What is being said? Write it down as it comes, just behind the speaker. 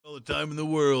the time in the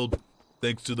world,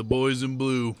 thanks to the boys in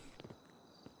blue.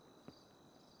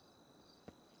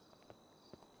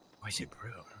 Why is it blue?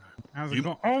 How's it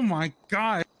going? Oh my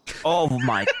god! Oh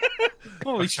my!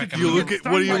 Holy shit! You look at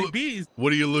what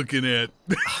are you looking at?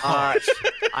 I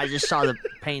just saw the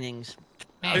paintings.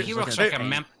 Man, he looks like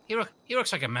a he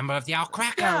looks like a member of the Al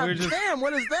Cracker. Damn,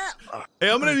 what is that?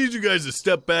 Hey, I'm gonna need you guys to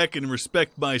step back and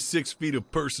respect my 6 feet of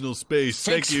personal space.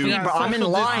 Thank you. Feet, bro. I'm in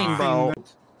line, bro.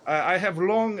 I have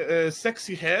long,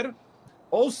 sexy hair.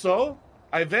 Also,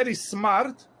 I'm very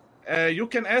smart. You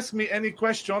can ask me any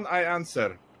question, I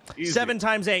answer. Easy. 7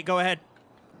 times 8. Go ahead.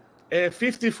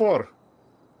 54.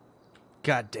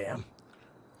 God damn.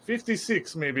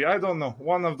 56, maybe. I don't know.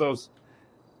 One of those.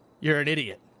 You're an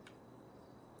idiot.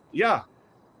 Yeah.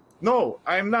 No,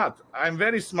 I'm not. I'm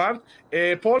very smart.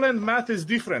 Poland math is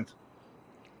different.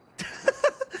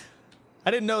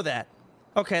 I didn't know that.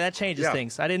 Okay, that changes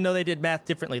things. I didn't know they did math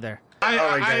differently there.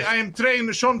 I am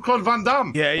trained Jean-Claude Van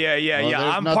Damme.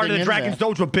 Yeah. I'm part of the Dragon's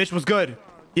Dojo, bitch. Was good.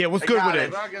 Yeah, what's good with it?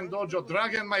 Dragon Dojo.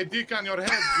 Dragon my dick on your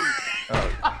head,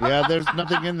 Yeah, there's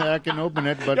nothing in there. I can open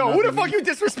it, but... Yo, who the fuck you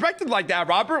disrespected like that,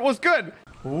 Robert? What's good?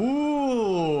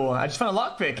 Ooh, I just found a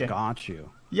lockpick. Got you.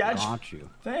 Yeah, Got you.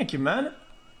 Thank you, man.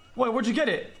 Wait, where'd you get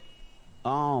it?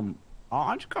 I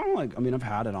just kind of like, I mean, I've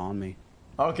had it on me.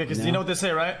 Okay, because you know what they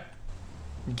say, right?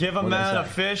 Give a man a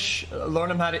fish,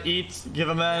 learn him how to eat. Give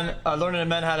a man, learn a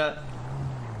man how to...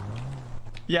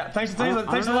 Yeah, thanks a lot,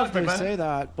 man. I say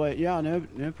that, but yeah, no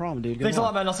problem, dude. Thanks a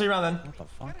lot, man. I'll see you around then. What the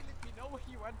fuck?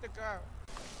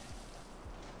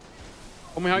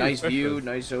 Nice view,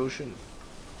 nice ocean.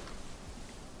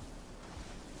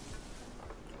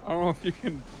 I don't know if you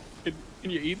can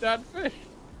you eat that fish?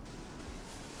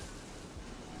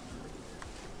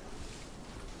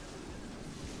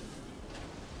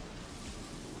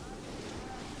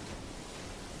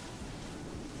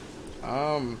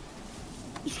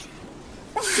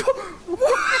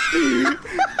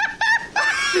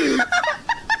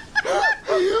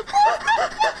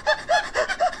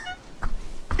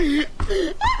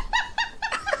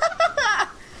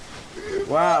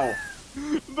 Wow.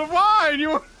 The wine!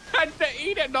 You had to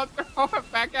eat it, not throw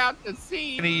it back out to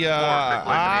sea.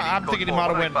 I'm thinking he might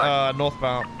have went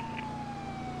northbound.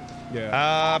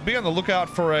 Yeah. Be on the lookout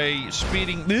for a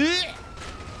speeding. 10-9.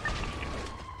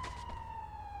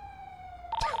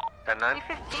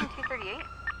 215-238.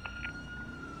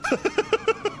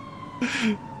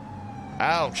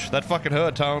 Ouch! That fucking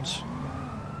hurt, Tones.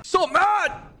 So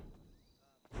mad!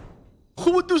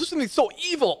 Who would do something so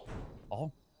evil?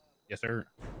 Oh, yes, sir.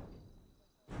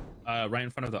 Right in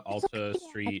front of the Alta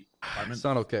Street apartment.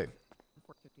 Sound okay.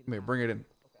 Come here, bring it in.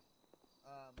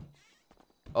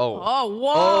 Oh.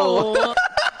 Oh,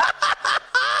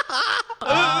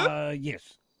 whoa!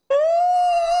 Yes.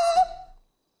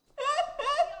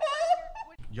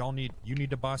 You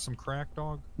need to buy some crack,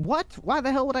 dog. What? Why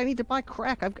the hell would I need to buy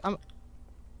crack? I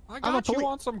got you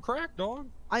on some crack, dog.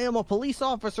 I am a police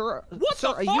officer. What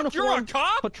sir, the fuck? You're a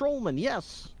cop? Patrolman,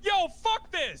 yes. Yo, fuck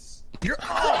this! You're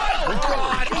oh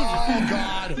god!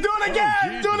 Do it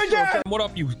again! Do it again! What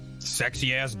up, you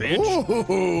sexy ass bitch?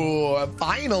 Ooh,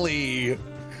 finally!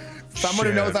 Someone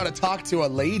who knows how to talk to a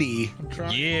lady.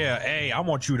 Yeah, hey, I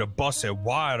want you to bust it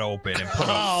wide open and put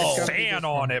a fan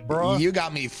on it, bro. You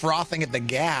got me frothing at the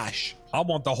gash. I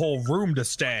want the whole room to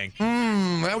stank.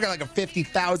 I've got like a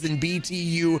 50,000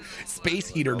 BTU space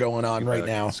heater going on right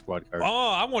now. Oh,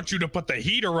 I want you to put the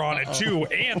heater on it too,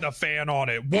 and the fan on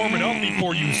it. Warm it up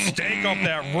before you stank up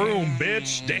that room,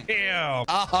 bitch. Damn.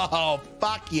 Oh,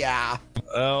 fuck yeah.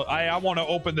 I want to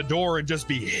open the door and just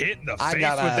be hit in the face with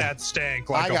that stank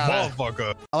like a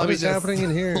motherfucker. What's happening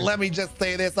in here? Let me just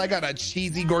say this. I got a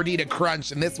cheesy gordita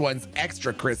crunch, and this one's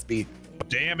extra crispy.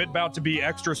 Damn, it about to be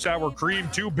extra sour cream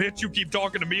too, bitch. You keep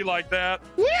talking to me like that.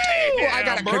 Woo! Damn, I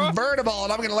got a convertible,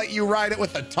 and I'm gonna let you ride it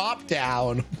with the top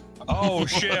down. Oh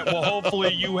shit. Well,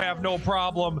 hopefully you have no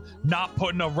problem not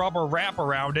putting a rubber wrap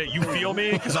around it. You feel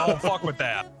me? Because I don't fuck with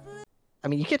that. I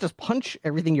mean, you can't just punch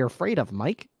everything you're afraid of,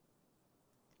 Mike.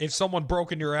 If someone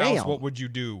broke in your house, what would you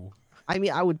do? I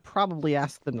mean, I would probably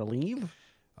ask them to leave.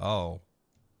 Oh.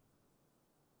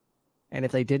 And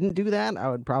if they didn't do that, I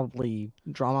would probably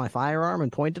draw my firearm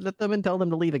and point it at them and tell them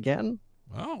to leave again.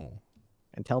 Oh.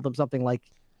 And tell them something like,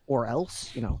 or else,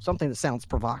 you know, something that sounds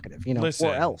provocative, you know, Listen,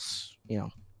 or else, you know.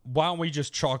 Why don't we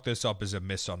just chalk this up as a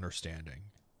misunderstanding?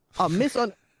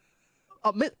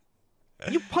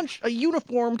 You punched a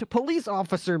uniformed police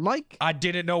officer, Mike. I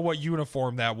didn't know what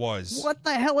uniform that was. What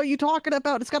the hell are you talking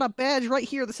about? It's got a badge right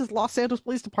here. This is Los Santos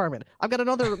Police Department. I've got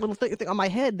another little thing on my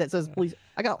head that says police.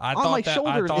 I thought my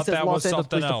shoulders it says Los Santos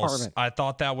Police Department. I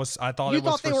thought that was You it thought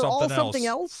was they for were all something something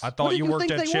else? I What thought did you you worked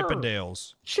think at they were?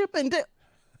 Chippendales. Chippendale.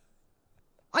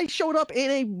 I showed up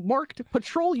in a marked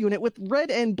patrol unit with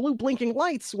red and blue blinking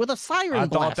lights with a siren I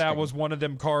thought that blasting. was one of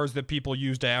them cars that people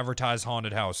use to advertise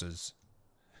haunted houses.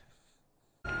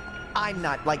 I'm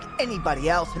not like anybody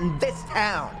else in this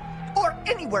town, or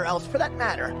anywhere else for that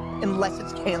matter, unless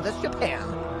it's Kansas, Japan.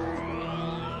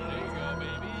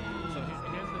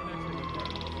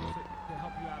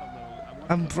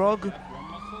 I'm Frog.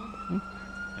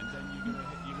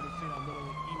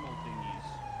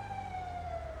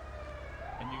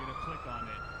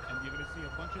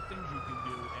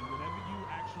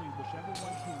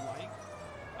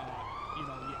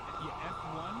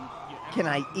 Can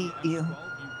I eat you?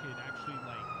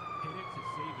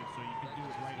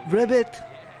 Ribbit.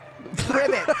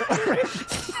 Ribbit!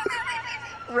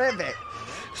 Ribbit!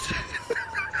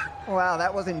 Wow,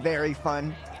 that wasn't very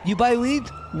fun. You buy weed?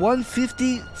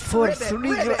 150 for Ribbit, 3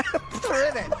 ribbit,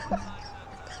 grams. ribbit.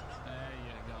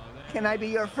 Can I be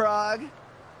your frog?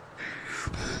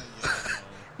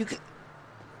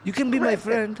 You can be my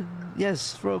friend.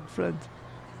 Yes, frog friend.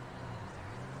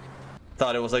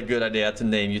 Thought it was a good idea to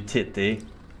name you Titty.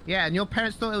 Yeah, and your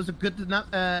parents thought it was good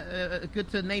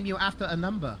to name you after a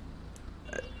number.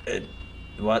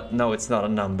 What? No, it's not a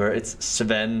number. It's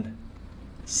Sven,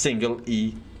 single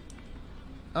E.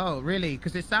 Oh, really?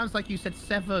 Because it sounds like you said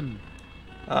 7.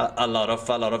 A lot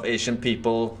of Asian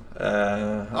people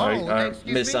are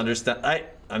misunderstand.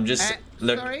 I'm just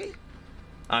look. Sorry?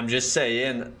 I'm just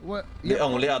saying. What? The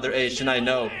only other Asian I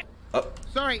know.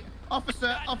 Sorry,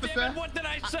 officer. What did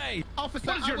I say? Officer,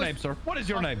 What is your name, sir? What is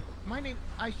your name? My name.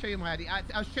 I show you my ID.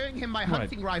 I was showing him my Right.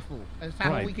 hunting rifle. That's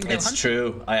how we can go It's hunting.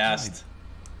 true. I asked.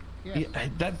 Yes.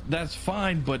 Yeah, that's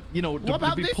fine, but you know, What to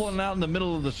about be this? pulling out in the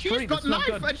middle of the street. She's got that's not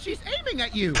knife good. and she's aiming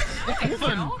at you.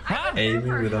 Even.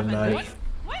 Aiming with a knife.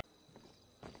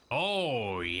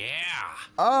 Oh, yeah.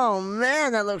 Oh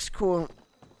man, that looks cool.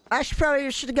 I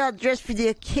should have got dressed for the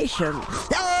occasion.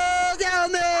 Oh,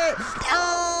 damn it!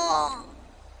 Oh!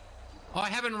 Oh, I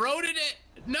haven't roaded it.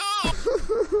 No.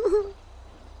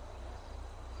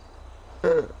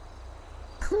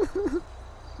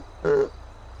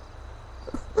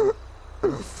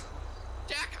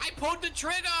 Jack, I pulled the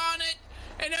trigger on it,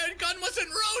 and the gun wasn't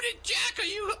loaded. Jack, are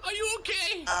you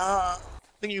okay? I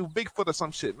think you Bigfoot or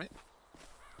some shit, man.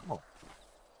 Come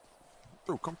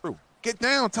on. Come through. Get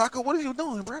down, Taco. What are you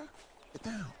doing, bro? Get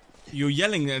down. You're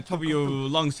yelling at the top of your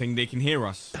lungs saying they can hear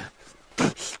us.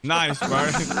 Nice, bro.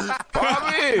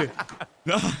 Bobby!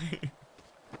 No.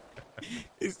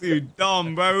 This dude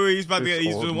dumb, bro. He's about to get.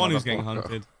 He's the one who's getting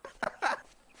hunted.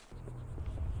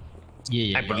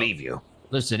 Yeah, I believe you.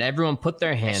 Listen, everyone put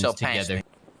their hands together.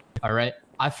 All right?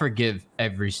 I forgive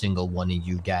every single one of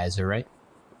you guys, all right?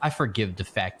 I forgive the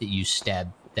fact that you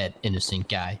stabbed that innocent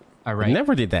guy, all right? I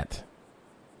never did that.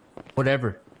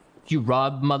 Whatever. You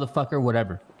robbed, motherfucker,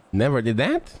 whatever. Never did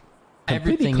that.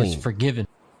 Everything is forgiven.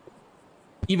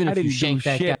 Even if you shank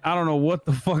that guy. I don't know what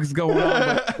the fuck's going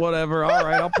on, but whatever. All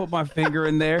right, I'll put my finger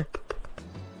in there.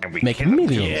 Making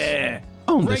millions. Yeah.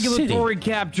 Own the Regulatory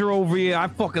city. capture over here. I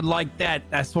fucking like that.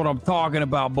 That's what I'm talking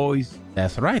about, boys.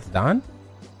 That's right, Don.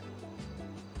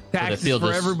 Taxes feel for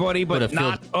this- everybody, but Buddha, feel-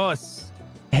 not us.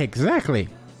 Exactly.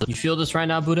 You feel this right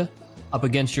now, Buddha? Up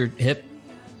against your hip?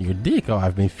 Your dick. Oh,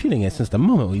 I've been feeling it since the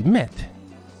moment we met.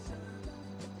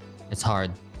 It's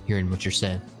hard hearing what you're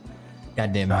saying.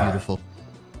 Goddamn beautiful.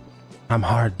 I'm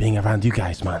hard being around you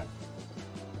guys, man.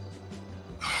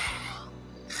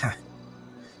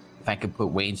 If I could put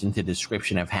words into the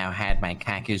description of how hard my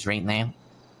cock is right now,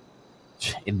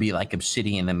 it'd be like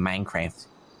obsidian in Minecraft.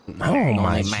 Oh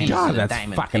my minus god, the that's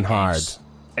diamond fucking hard. pickaxe.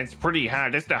 It's pretty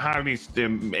hard. That's the hardest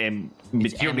It's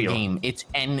material. endgame. It's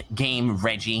endgame,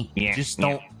 Reggie. Yeah, Just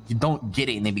yeah. you don't get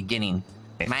it in the beginning.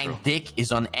 My true. dick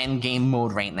is on endgame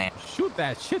mode right now. Shoot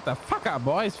that shit the fuck out,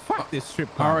 boys. Fuck this strip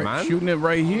All club, right, man. shooting it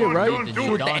right here, right?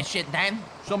 Shoot that shit, Dan.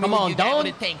 Show me Come what on, you got, Don. what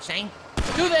it takes, eh?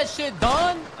 Do that shit,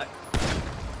 Don!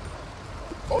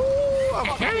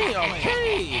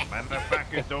 Okay.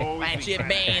 Motherfuckers always Watch be your bad.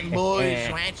 band, boys.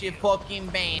 Watch your fucking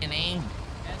band, eh?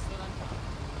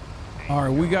 All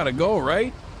right, we gotta go,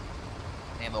 right?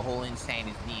 And the whole inside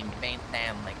is being bent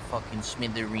down like fucking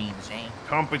smithereens, eh?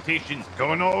 Competition's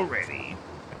gone already.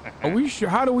 Are we sure?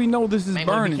 How do we know this is Might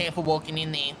want to burning? be careful walking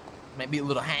in there. Might be a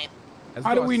little hot.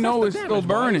 How do we know it's still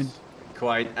burning?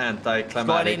 Quite Go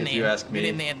anticlimactic in if you there. ask Get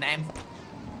in me. there, Dan.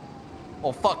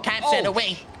 Oh fuck, can't set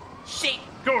away. Shit.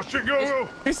 Go, shit, go.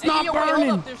 It's not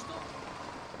burning.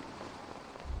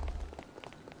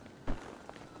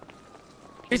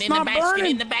 It's not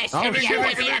burning.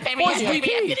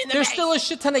 There's still a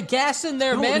shit ton of gas in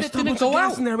there, man. It didn't go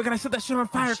out. In there. We gotta set that shit on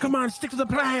fire. Come on, stick to the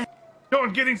plan. Go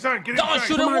and get inside. Get inside.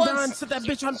 Shoot Come it on, once. Don, set that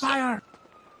bitch on fire.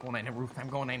 Going on the roof. I'm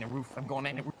going on the roof. I'm going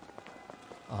on the roof.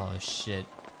 Oh shit.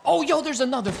 Oh yo, there's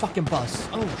another fucking bus.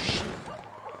 Oh shit.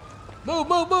 Move,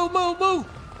 move, move, move, move.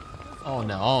 Oh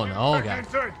no, oh no, oh god.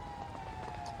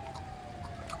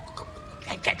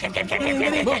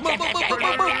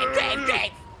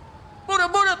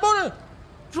 Buddha.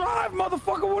 Drive,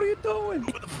 motherfucker. What are you doing?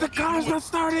 The car's not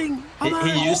starting.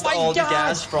 He used all the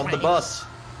gas from the bus.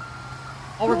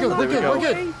 Oh, we're good, we're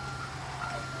good.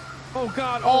 Oh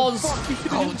god. Oh,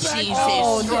 Oh Jesus.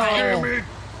 Oh no.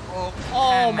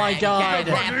 Oh my god.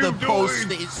 Grab the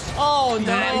posters. Oh no.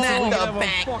 Not We the have a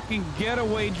back. fucking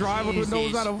getaway driver who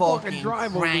knows how to fucking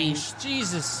drive over here.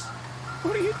 Jesus.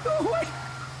 What are you doing?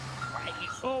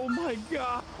 Oh my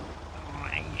god.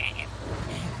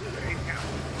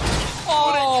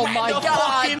 Oh my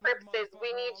god. Purposes,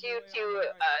 we need you to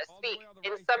speak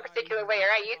in some particular way,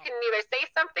 alright? You can either say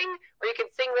something or you can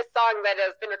sing this song that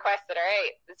has been requested,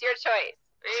 alright? It's your choice.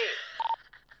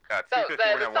 So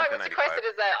the song that's requested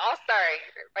is All Star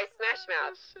by Smash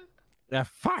Mouth. Yeah,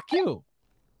 fuck you.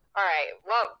 Alright,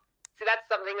 well, see that's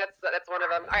something, that's one of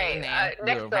them. Alright,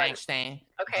 next one. Rankstand.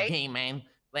 Okay. Game man.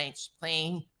 Let's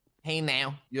play. Hey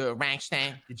now, you're a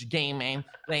Rankstand. Did you game man?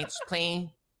 Let's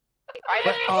play.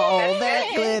 All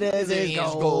that glitters is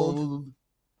gold.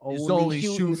 It's only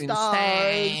shooting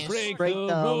stars. Break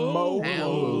the mold.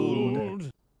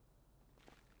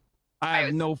 I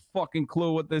have no fucking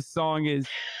clue what this song is.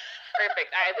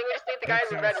 Perfect. I think we just need the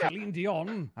guys in red now. Celine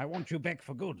Dion, I want you back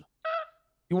for good.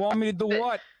 You want me to do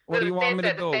what? What do you want me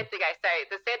to do? The Santa guy, sorry.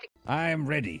 The Santa. I am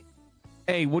ready.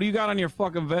 Hey, what do you got on your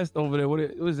fucking vest over there? What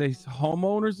it was a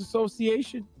homeowners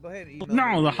association? Go ahead,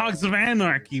 no, the Hogs of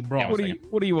Anarchy, bro. What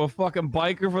are you, a fucking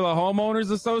biker for the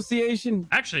homeowners association?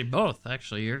 Actually, both.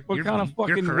 Actually, you're kind of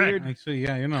fucking correct. weird? Actually,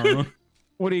 yeah, you know.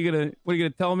 What are you gonna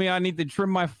tell me? I need to trim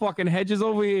my fucking hedges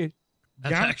over here?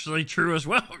 That's actually true as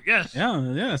well. Yes. Yeah.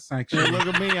 Yes. Actually, look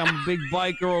at me. I'm a big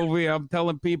biker over here. I'm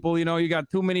telling people, you know, you got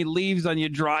too many leaves on your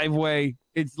driveway.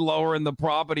 It's lowering the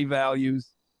property values.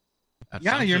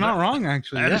 Yeah, you're not wrong.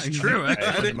 Actually, That is true.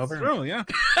 That is true. Yeah.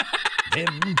 Then,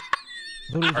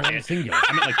 singular.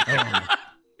 I meant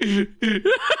like.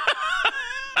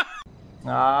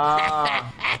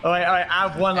 All right. I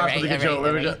have one last really good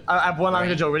joke. I have one last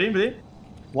good joke. Ready?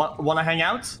 Want to hang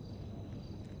out?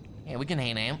 Yeah, we can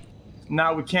hang out.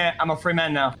 No, we can't. I'm a free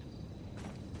man now.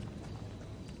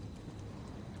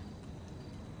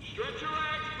 Stretch your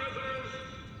legs, prisoners.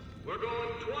 We're going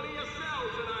 20 a cell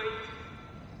tonight.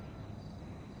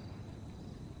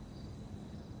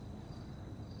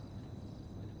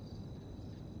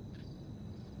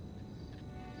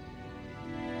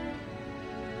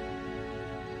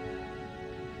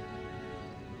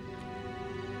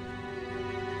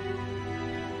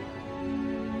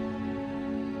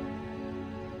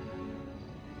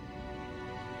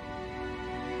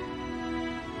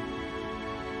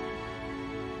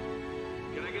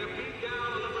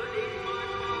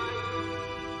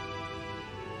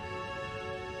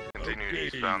 Continue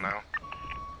eastbound now.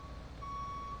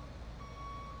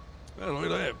 Oh,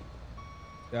 look at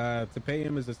that. To pay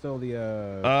him, is it still the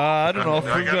I don't know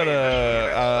if we've got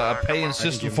a paying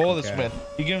system for this, man.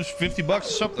 He gives $50 or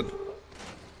something.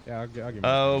 Yeah, I'll give him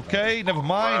Okay, never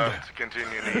mind.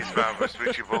 Continue eastbound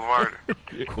Vespucci Boulevard.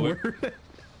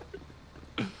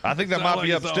 I think that might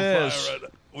be upstairs.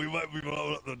 We might be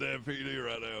blowing up the damn PD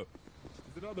right now.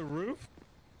 Is it on the roof?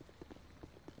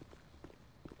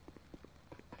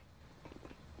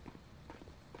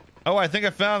 Oh, I think I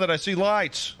found it. I see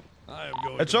lights. I am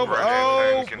going. It's to over.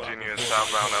 Right, Oh. Continue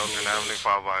southbound Elgin Avenue,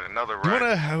 followed by another You right.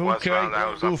 wanna- Westbound okay.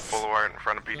 House up Oof. Boulevard in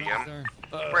front of PDM.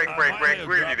 Break.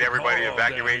 We need everybody to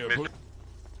evacuate.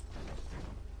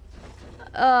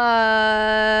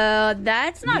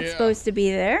 That's not supposed to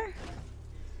be there.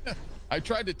 I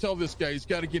tried to tell this guy he's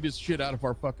got to get his shit out of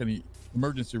our fucking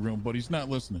emergency room, but he's not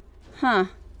listening. Huh.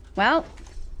 Well.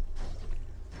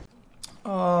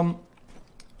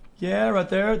 Yeah, right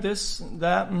there. This,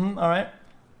 that. All right.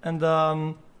 And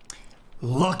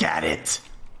look at it.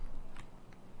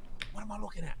 What am I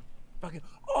looking at? Fucking.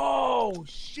 Oh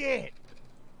shit!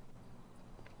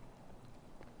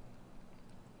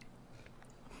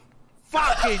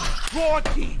 Fucking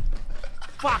Georgie!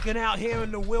 Fucking out here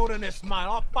in the wilderness, mate.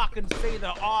 I fucking see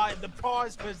the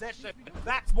prize possession.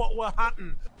 That's what we're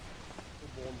hunting.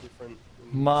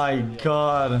 My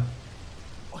God.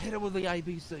 Hit it with the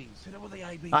ABCs. Hit it with the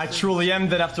ABCs. I truly am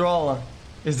dead after all.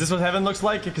 Is this what heaven looks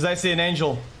like? Because I see an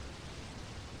angel.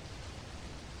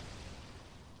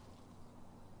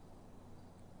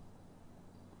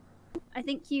 I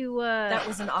think you, That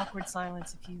was an awkward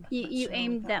silence if you... You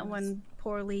aimed that one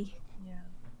poorly. Yeah.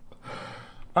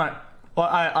 Alright.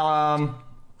 Well,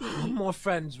 My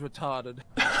friend's retarded.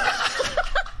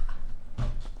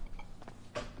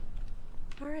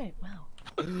 Alright, well.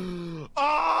 Oh,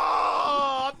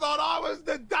 I thought I was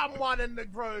the dumb one in the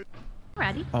group.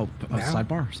 Ready? Oh,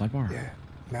 sidebar. Yeah.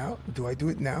 Now? Do I do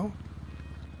it now?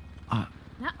 No,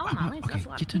 Molly,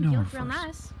 Get to know her first. Real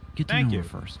nice. Get to know her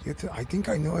first. I think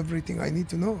I know everything I need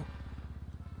to know.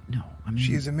 No, I mean...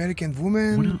 She is American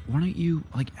woman. Why don't you,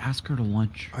 like, ask her to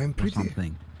lunch I'm pretty. or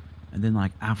something? And then,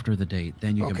 like, after the date,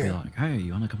 then you can be like, hey,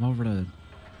 you want to come over to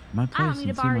my place I don't need a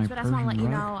and see barge, my but I just want to let you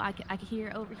Persian know rug? I can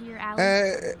hear over here,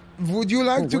 Alex. Would you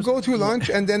like to go to lunch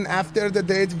and then after the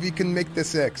date we can make the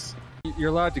sex? You're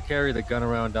allowed to carry the gun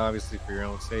around, obviously, for your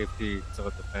own safety,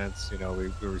 self-defense. You know,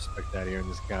 we respect that here in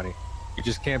this county. You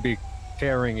just can't be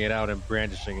carrying it out and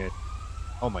brandishing it.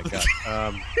 Oh my God.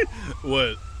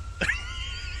 What?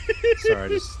 Sorry,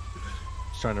 just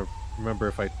trying to remember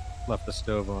if I left the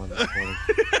stove on this morning.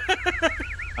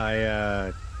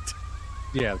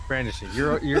 Yeah, brandishing.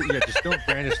 Yeah, just don't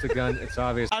brandish the gun. It's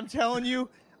obvious. I'm telling you,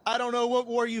 I don't know what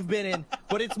war you've been in,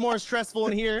 but it's more stressful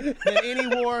in here than any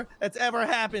war that's ever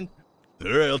happened. All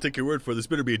right, I'll take your word for it. This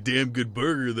better be a damn good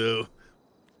burger, though.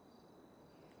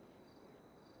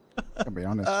 I'll be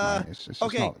honest, mate. It's just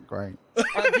not great.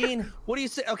 Dean, what do you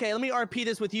say? Okay, let me RP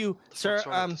this with you, sir.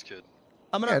 I'm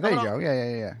gonna. Yeah, there you go.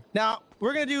 Yeah. Now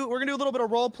we're gonna do a little bit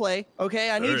of role play. Okay,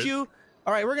 I need right. you.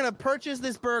 All right, we're gonna purchase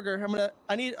this burger.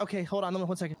 Okay, hold on.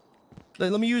 One second.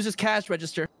 Let me use this cash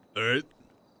register. All right.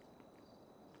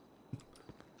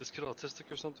 This kid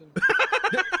autistic or something?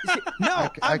 No.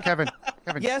 Kevin.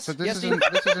 Yes. So this Dean?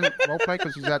 isn't roleplay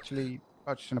because he's actually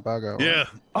purchasing a burger. Right? Yeah.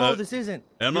 Oh, this isn't.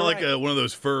 I'm not You're like right. one of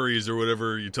those furries or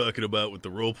whatever you're talking about with the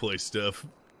roleplay stuff.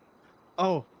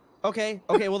 Oh, okay.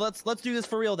 Well, let's do this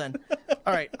for real then.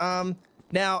 All right.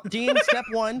 Now, Dean, step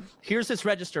one. Here's this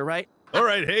register, right? All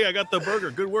right. Hey, I got the burger.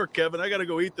 Good work, Kevin. I gotta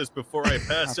go eat this before I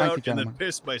pass Thank you, out and then gentlemen.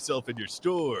 piss myself in your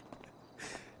store.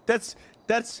 That's.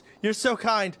 You're so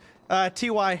kind.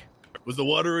 Ty. Was the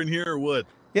water in here or what?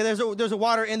 Yeah, there's a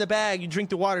water in the bag. You drink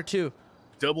the water too.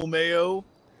 Double mayo.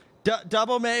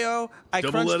 Double mayo.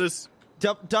 Double lettuce.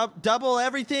 Double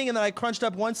everything, and then I crunched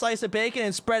up one slice of bacon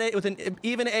and spread it with an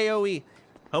even AOE.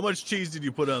 How much cheese did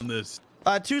you put on this?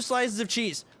 2 slices of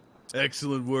cheese.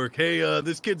 Excellent work. Hey,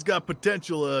 this kid's got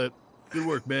potential. Good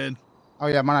work, man. Oh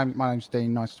yeah, my name's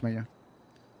Dean. Nice to meet you.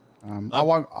 I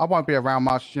won't be around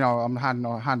much. You know, I'm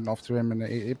handing off to him,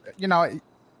 and you know,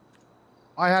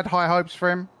 I had high hopes for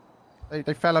him.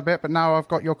 They fell a bit, but now I've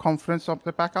got your confidence up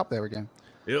to back up there again.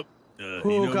 Yep. You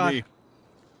know God. me.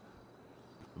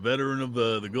 Veteran of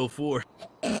the Go 4.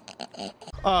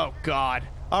 Oh God.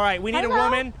 All right, we need a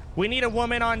woman. We need a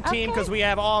woman on team because we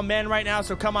have all men right now.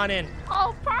 So come on in.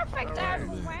 Oh, perfect,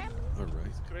 everyone. All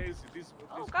right. Crazy.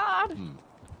 Oh, God.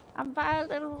 I'm by a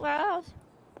little loud.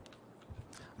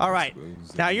 All right.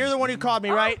 Now you're the one who called me,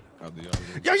 right?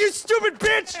 Yo, you stupid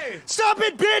bitch! Stop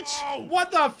it, bitch!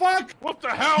 What the fuck? What the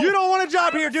hell? You don't want a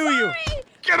job here, do you?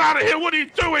 Get out of here! What are you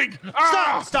doing?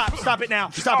 Stop it now!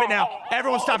 Stop it now!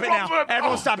 Everyone, stop it now!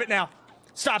 Everyone, stop it now!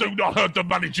 Stop it! Do not hurt the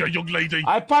manager, young lady.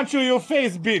 I punch you in your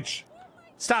face, bitch.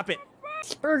 Stop it!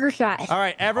 Burger shot. All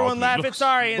right, everyone, laugh at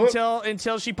sorry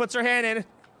until she puts her hand in.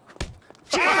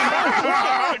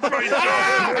 That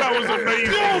was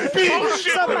amazing. You bitch!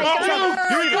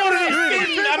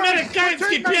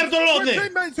 Amerikański pierdolony!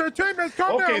 Her teammates,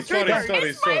 calm down. Okay, sorry.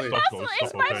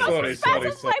 It's my muscle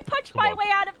spasms. I punched my way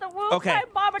out of the womb. Okay.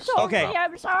 My mama told Okay. me.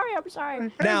 I'm sorry.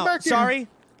 Now,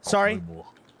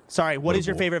 sorry. What is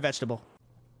your favorite vegetable?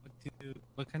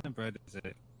 What kind of bread is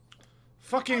it?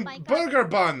 Fucking burger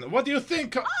bun. What do you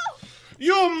think?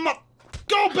 You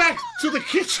go back to the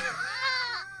kitchen.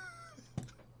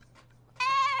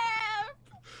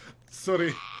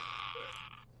 Sorry.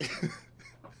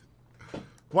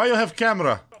 Why you have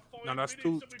camera? No, that's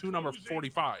two number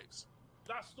 45s.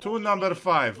 2 number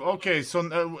 5. Okay, so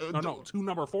No, 2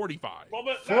 number 45.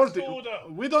 40.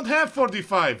 We don't have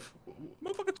 45.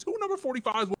 Motherfucker, 2 number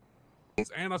 45s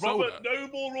and a soda. No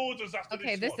more orders after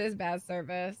Okay, this is bad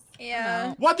service.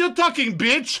 Yeah. What you talking,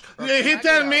 bitch? He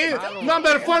tell me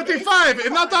number 45,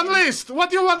 not on list.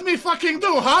 What you want me fucking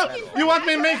do, huh? You want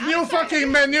me make new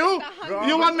fucking menu?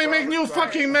 You want me make new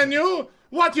fucking menu?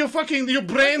 What you fucking, your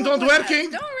brain don't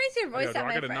working? Don't raise your voice at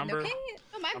my friend, okay?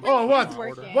 Oh, what?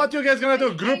 What you guys gonna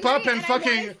do? Group up and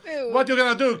fucking... What you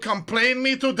gonna do? Complain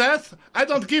me to death? I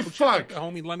don't give fuck.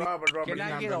 Homie, let me...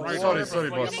 Sorry,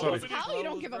 boss. Sorry. How you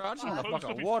don't give a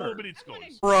fuck? Water.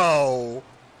 Bro,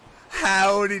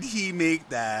 how did he make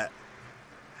that?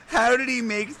 How did he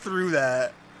make through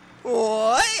that?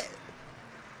 What?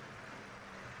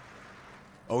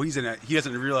 Oh, he's in it. He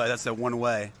doesn't realize that's the one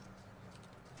way.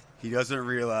 He doesn't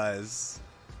realize.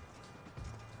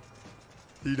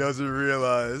 He doesn't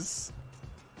realize.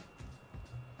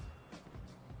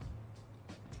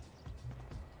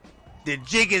 The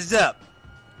jig is up.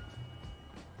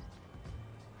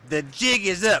 The jig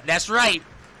is up. That's right.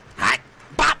 Hot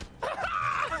bop.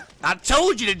 I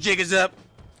told you the jig is up.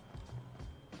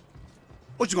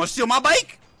 What, you gonna steal my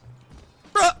bike?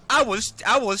 Bruh, I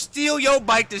will steal your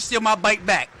bike to steal my bike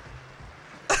back.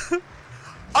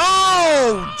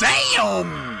 Oh,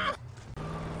 damn!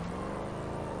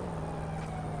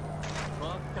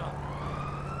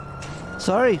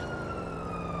 Sorry.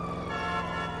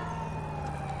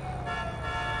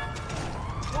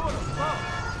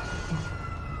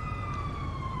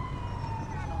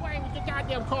 Away with your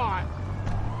goddamn car.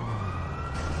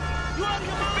 You out of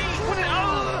your feet. Put it on.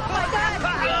 Oh my God.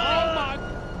 Oh my.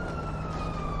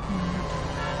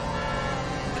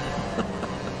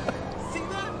 See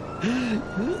that?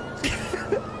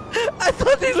 I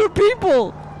thought these were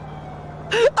people.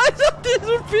 I thought these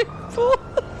were people.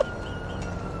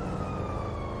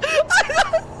 I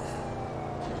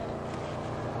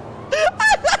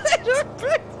thought these were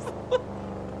people.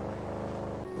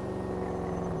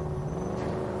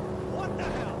 What the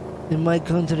hell? In my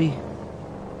country,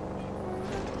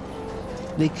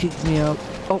 they kicked me out.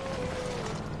 Oh.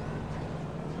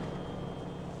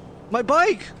 My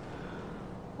bike!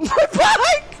 My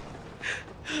bike!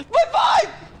 My bike!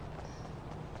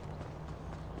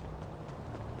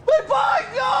 My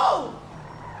bike! No!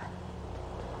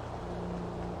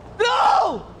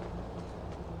 No!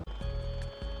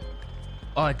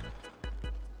 Oh.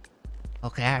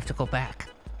 Okay, I have to go back.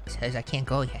 It says I can't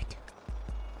go yet.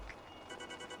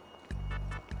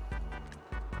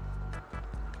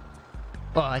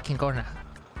 Oh, I can go now.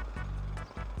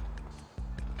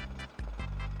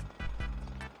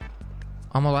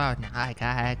 I'm allowed now.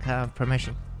 I got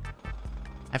permission.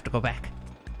 I have to go back.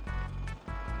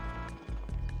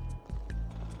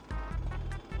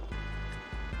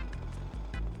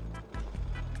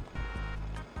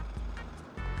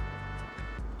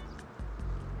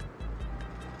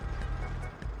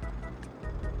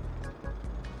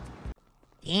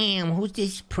 Damn, who's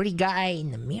this pretty guy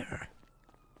in the mirror?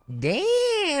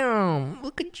 Damn!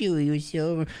 Look at you, you're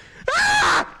so...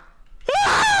 Ah!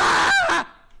 Ah!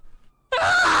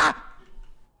 Ah!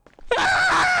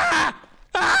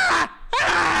 Ah!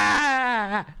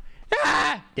 Ah!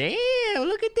 Ah! Damn,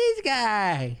 look at this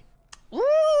guy!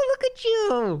 Ooh, look at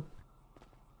you!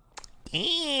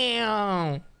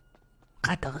 Damn!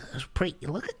 God, those pretty...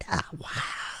 Look at that!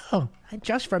 Wow!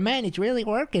 Just for men, it's really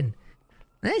working.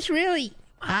 That's really...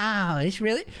 Wow, it's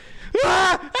really...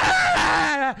 Ah!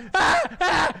 Ah! Ah!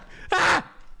 Ah!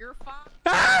 Ah! You're fine.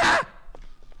 Ah!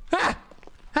 Ah!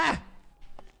 Ah!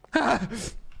 Ah!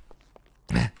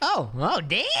 Oh, oh,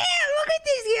 damn! Look at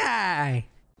this guy!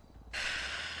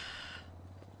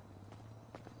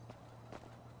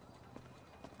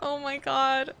 Oh my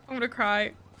God, I'm gonna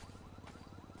cry.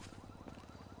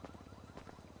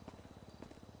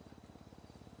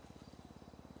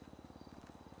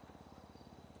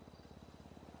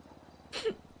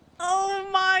 Oh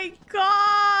my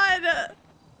God!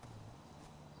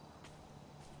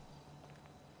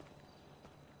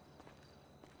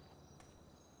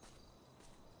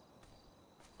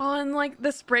 Oh, and like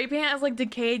the spray paint has like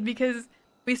decayed because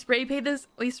we spray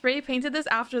painted this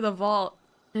after the vault.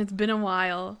 And it's been a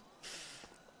while.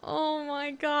 Oh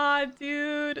my God,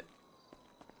 dude.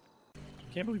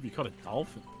 I can't believe you caught a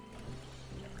dolphin.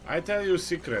 I tell you a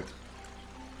secret.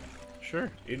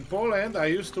 Sure. In Poland, I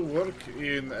used to work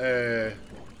in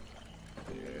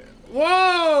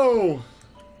whoa!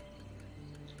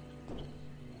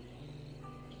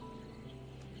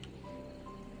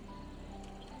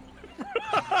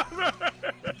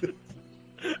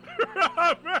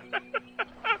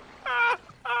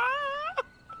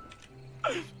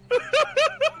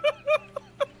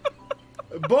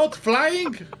 Boat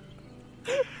flying?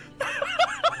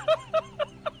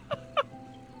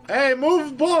 Hey,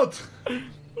 move boat!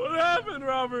 What happened,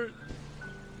 Robert?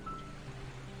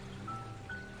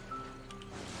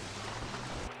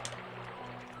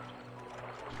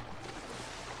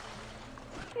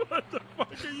 What the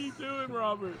fuck are you doing,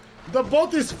 Robert? The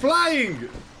boat is flying!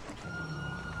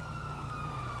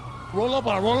 Roll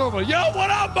over. Yo, what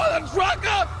up, mother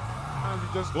trucker?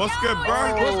 What's good,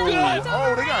 Burn? What's good?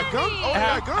 Oh, they got guns. Oh, they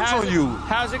got guns on you.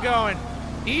 How's it going?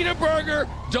 Eat a burger,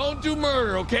 don't do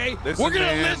murder, okay? Listen, we're gonna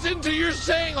man. listen to your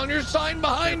saying on your sign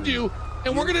behind you,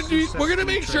 and we're gonna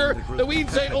make sure that we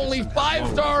say only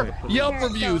 5-star Yelp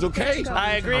reviews, okay?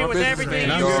 I agree with everything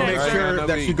And I'm gonna make sure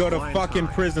that you go to fucking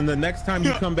prison the next time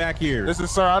you come back here. Listen,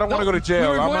 sir, I don't want to go to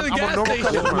jail. I'm a normal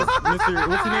customer. Mr.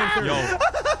 What's your name, sir? Yo.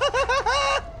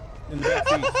 In the back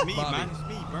seat. It's me, man. It's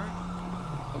me,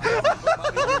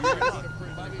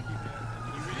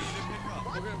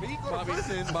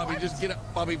 Bobby, just get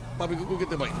up. Bobby, go get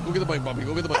the bike. Go get the bike, Bobby.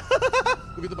 Go get the bike.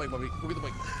 Go get the bike, Bobby. Go get the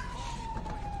bike.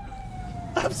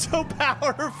 I'm so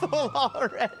powerful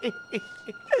already.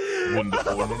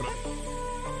 Wonderful.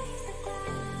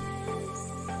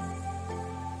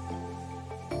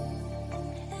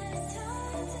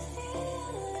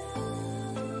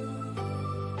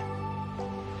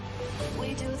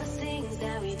 We do the things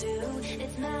that we do,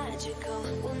 it's magical.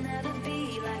 We'll never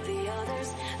be like the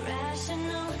others.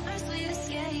 Rational, our sweet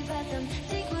escape,